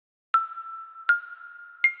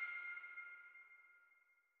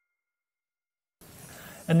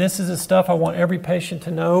And this is the stuff I want every patient to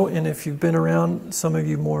know. And if you've been around, some of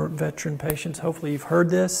you more veteran patients, hopefully you've heard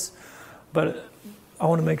this. But I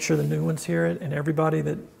want to make sure the new ones hear it and everybody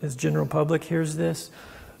that is general public hears this,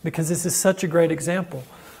 because this is such a great example.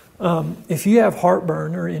 If you have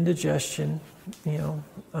heartburn or indigestion, you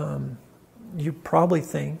probably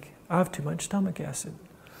think, I have too much stomach acid.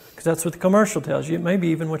 Because that's what the commercial tells you. It may be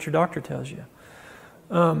even what your doctor tells you.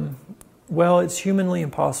 Well, it's humanly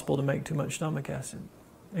impossible to make too much stomach acid,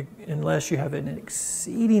 unless you have an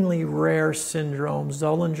exceedingly rare syndrome,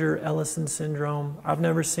 Zollinger-Ellison syndrome. I've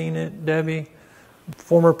never seen it. Debbie,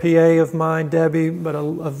 former PA of mine, Debbie, but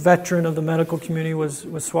a veteran of the medical community, was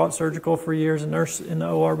SWAT surgical for years, a nurse in the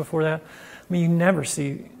OR before that. I mean, you never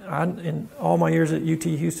see, in all my years at UT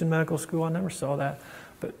Houston Medical School, I never saw that.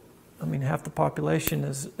 But, I mean, half the population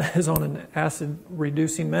is on an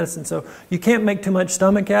acid-reducing medicine. So you can't make too much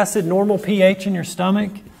stomach acid. Normal pH in your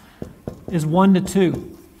stomach is 1 to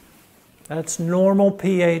 2. That's normal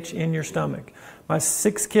pH in your stomach. My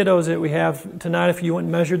 6 kiddos that we have tonight, if you went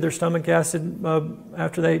and measured their stomach acid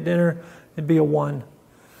after they ate dinner, it'd be a 1.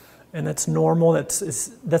 And that's normal.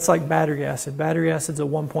 That's like battery acid. Battery acid's a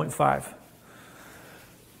 1.5.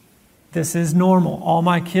 This is normal. All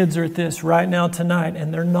my kids are at this right now tonight,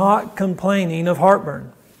 and they're not complaining of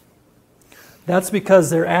heartburn. That's because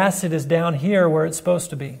their acid is down here where it's supposed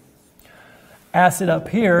to be. Acid up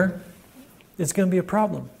here is going to be a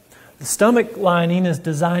problem. The stomach lining is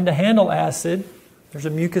designed to handle acid. There's a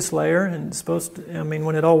mucus layer, and it's supposed to, I mean,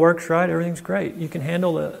 when it all works right, everything's great. You can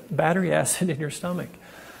handle the battery acid in your stomach.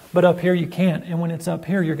 But up here you can't. And when it's up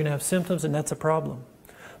here, you're going to have symptoms, and that's a problem.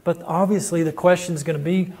 But obviously the question is going to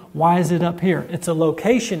be, why is it up here? It's a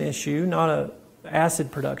location issue, not an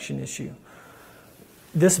acid production issue.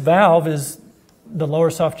 This valve is the lower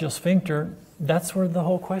esophageal sphincter. That's where the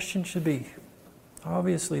whole question should be.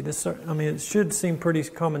 Obviously, it should seem pretty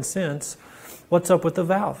common sense. What's up with the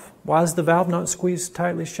valve? Why is the valve not squeezed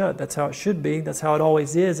tightly shut? That's how it should be. That's how it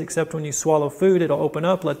always is, except when you swallow food, it'll open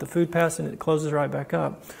up, let the food pass, and it closes right back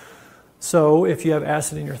up. So if you have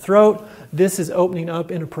acid in your throat, this is opening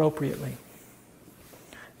up inappropriately.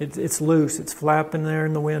 It's loose, it's flapping there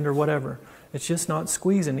in the wind or whatever. It's just not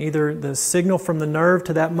squeezing. Either the signal from the nerve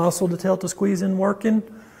to that muscle to tell it to squeeze in working,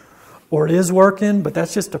 or it is working, but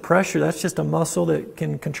that's just a pressure. That's just a muscle that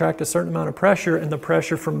can contract a certain amount of pressure, and the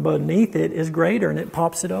pressure from beneath it is greater, and it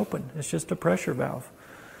pops it open. It's just a pressure valve.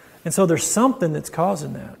 And so there's something that's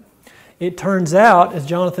causing that. It turns out, as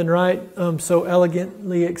Jonathan Wright so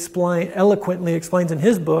eloquently explains in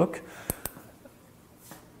his book,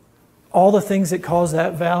 all the things that cause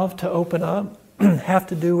that valve to open up have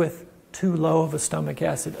to do with too low of a stomach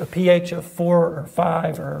acid, a pH of 4 or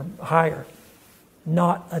 5 or higher.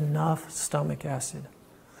 Not enough stomach acid.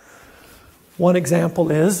 One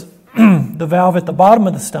example is the valve at the bottom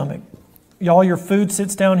of the stomach. All your food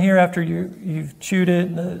sits down here after you've chewed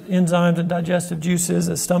it, the enzymes and digestive juices,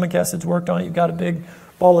 the stomach acid's worked on it. You've got a big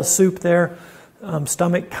ball of soup there,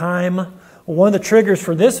 stomach chyme. Well, one of the triggers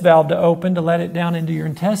for this valve to open, to let it down into your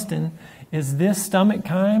intestine, is this stomach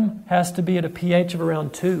chyme has to be at a pH of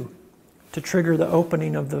around 2 to trigger the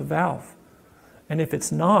opening of the valve. And if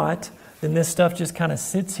it's not, then this stuff just kind of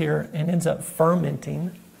sits here and ends up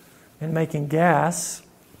fermenting and making gas.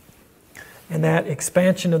 And that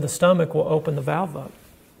expansion of the stomach will open the valve up.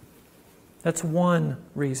 That's one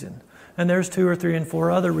reason. And there's 2 or 3 and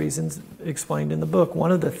 4 other reasons explained in the book.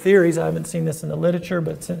 One of the theories, I haven't seen this in the literature,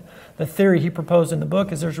 but the theory he proposed in the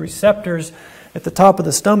book is there's receptors at the top of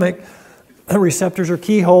the stomach. The receptors are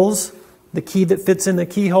keyholes. The key that fits in the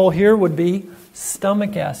keyhole here would be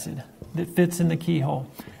stomach acid that fits in the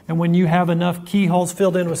keyhole. And when you have enough keyholes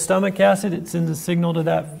filled in with stomach acid, it sends a signal to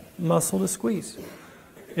that muscle to squeeze.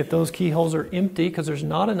 If those keyholes are empty because there's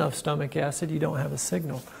not enough stomach acid, you don't have a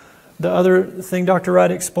signal. The other thing Dr.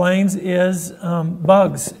 Wright explains is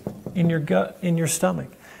bugs in your gut, in your stomach.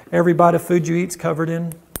 Every bite of food you eat is covered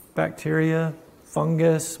in bacteria,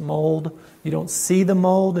 fungus, mold. You don't see the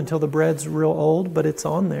mold until the bread's real old, but it's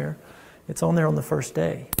on there. It's on there on the first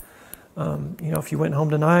day. If you went home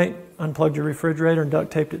tonight, unplugged your refrigerator and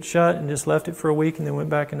duct taped it shut and just left it for a week and then went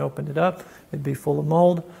back and opened it up, it'd be full of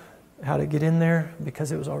mold. How to get in there?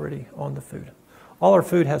 Because it was already on the food. All our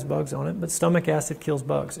food has bugs on it, but stomach acid kills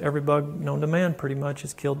bugs. Every bug known to man pretty much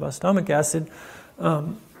is killed by stomach acid.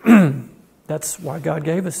 That's why God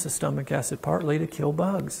gave us the stomach acid, partly to kill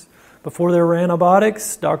bugs. Before there were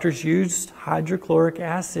antibiotics, doctors used hydrochloric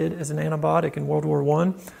acid as an antibiotic in World War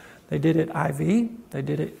I. They did it IV, they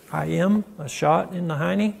did it IM, a shot in the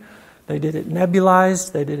hiney. They did it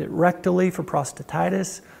nebulized, they did it rectally for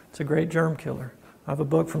prostatitis. It's a great germ killer. I have a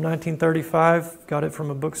book from 1935, got it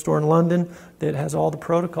from a bookstore in London, that has all the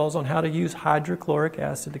protocols on how to use hydrochloric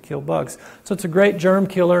acid to kill bugs. So it's a great germ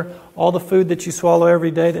killer. All the food that you swallow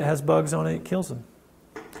every day that has bugs on it, it kills them.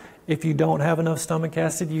 If you don't have enough stomach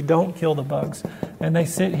acid, you don't kill the bugs. And they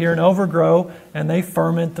sit here and overgrow, and they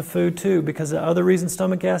ferment the food too, because the other reason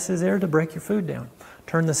stomach acid is there to break your food down.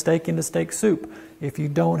 Turn the steak into steak soup. If you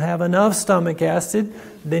don't have enough stomach acid,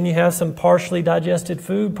 then you have some partially digested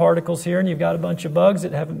food particles here, and you've got a bunch of bugs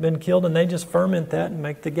that haven't been killed, and they just ferment that and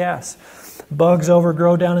make the gas. Bugs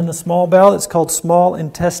overgrow down in the small bowel. It's called small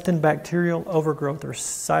intestine bacterial overgrowth, or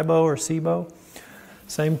SIBO or SIBO.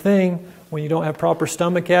 Same thing. When you don't have proper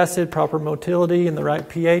stomach acid, proper motility, and the right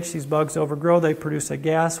pH, these bugs overgrow. They produce a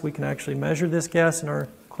gas. We can actually measure this gas in our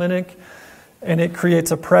clinic. And it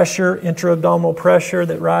creates a pressure, intra-abdominal pressure,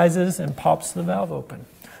 that rises and pops the valve open.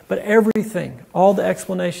 But everything, all the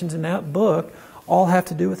explanations in that book, all have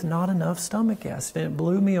to do with not enough stomach acid. And it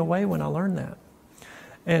blew me away when I learned that.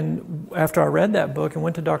 And after I read that book and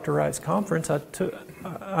went to Dr. Wright's conference,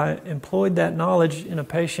 I employed that knowledge in a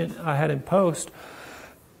patient I had in post.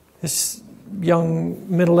 This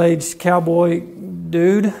young, middle-aged cowboy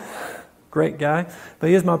dude, great guy, but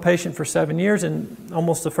he was my patient for 7 years, and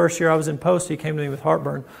almost the first year I was in post, he came to me with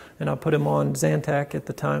heartburn, and I put him on Zantac at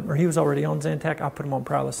the time, or he was already on Zantac. I put him on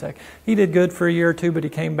Prilosec. He did good for a year or two, but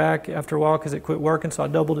he came back after a while because it quit working, so I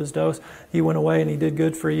doubled his dose. He went away, and he did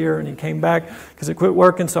good for a year, and he came back because it quit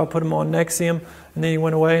working, so I put him on Nexium, and then he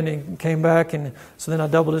went away, and he came back, and so then I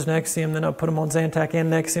doubled his Nexium, then I put him on Zantac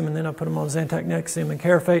and Nexium, and then I put him on Zantac, Nexium, and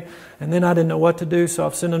Carafate, and then I didn't know what to do, so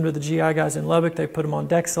I've sent him to the GI guys in Lubbock. They put him on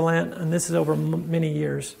Dexilant, and this is over many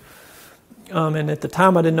years. And at the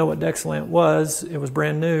time, I didn't know what Dexilant was. It was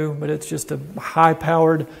brand new, but it's just a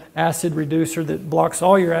high-powered acid reducer that blocks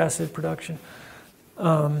all your acid production.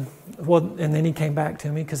 And then he came back to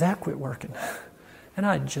me because that quit working. And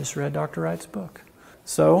I just read Dr. Wright's book.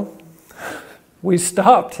 So we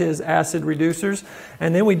stopped his acid reducers,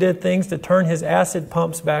 and then we did things to turn his acid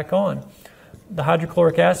pumps back on. The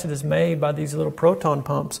hydrochloric acid is made by these little proton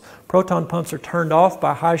pumps. Proton pumps are turned off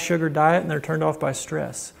by high sugar diet, and they're turned off by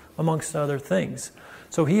stress, amongst other things.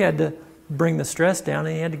 So he had to bring the stress down,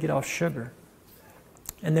 and he had to get off sugar.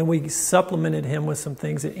 And then we supplemented him with some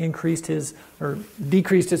things that increased his, or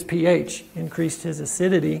decreased his pH, increased his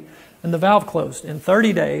acidity, and the valve closed. In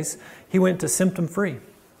 30 days, he went to symptom-free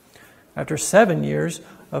after 7 years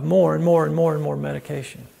of more and more and more and more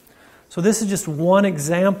medication. So this is just one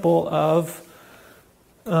example of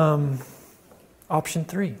option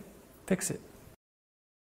 3, fix it.